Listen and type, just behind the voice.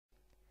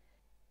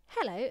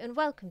Hello and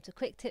welcome to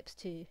Quick Tips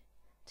 2.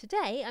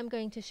 Today I'm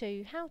going to show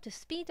you how to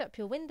speed up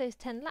your Windows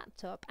 10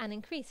 laptop and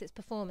increase its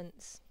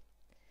performance.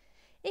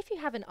 If you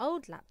have an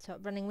old laptop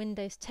running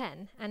Windows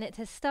 10 and it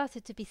has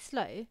started to be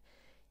slow,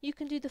 you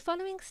can do the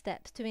following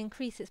steps to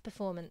increase its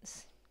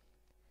performance.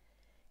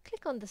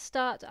 Click on the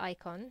Start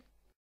icon,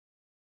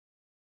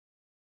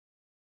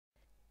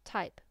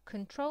 type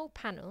Control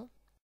Panel,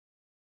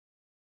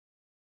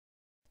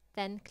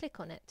 then click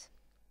on it.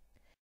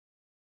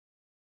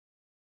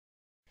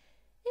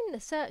 In the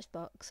search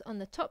box on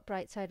the top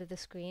right side of the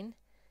screen,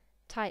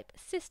 type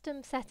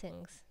System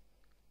Settings.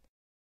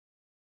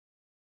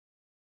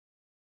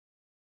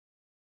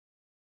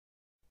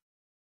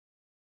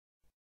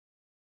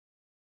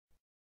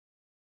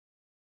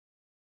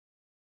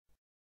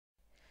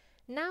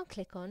 Now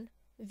click on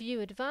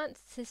View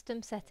Advanced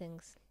System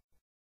Settings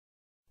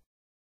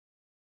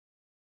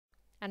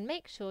and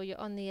make sure you're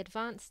on the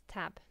Advanced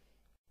tab.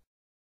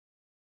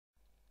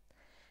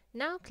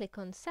 Now click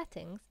on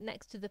Settings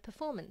next to the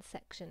Performance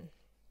section.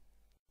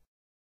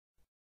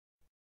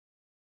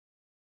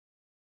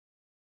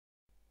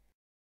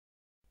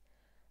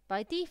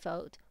 By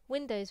default,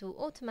 Windows will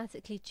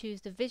automatically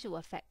choose the visual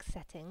effects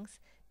settings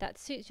that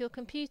suits your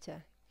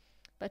computer,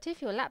 but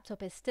if your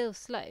laptop is still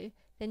slow,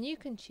 then you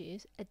can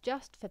choose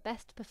Adjust for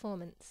best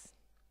performance.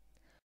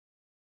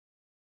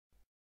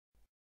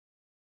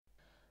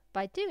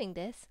 By doing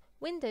this,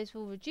 Windows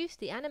will reduce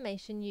the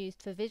animation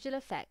used for visual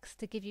effects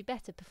to give you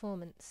better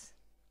performance.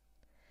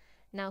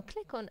 Now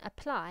click on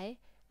Apply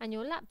and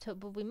your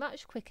laptop will be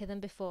much quicker than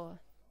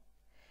before.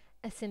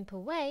 A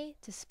simple way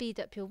to speed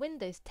up your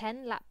Windows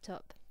 10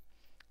 laptop.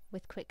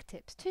 With Quick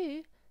Tips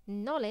 2,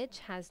 knowledge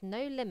has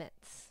no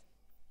limits.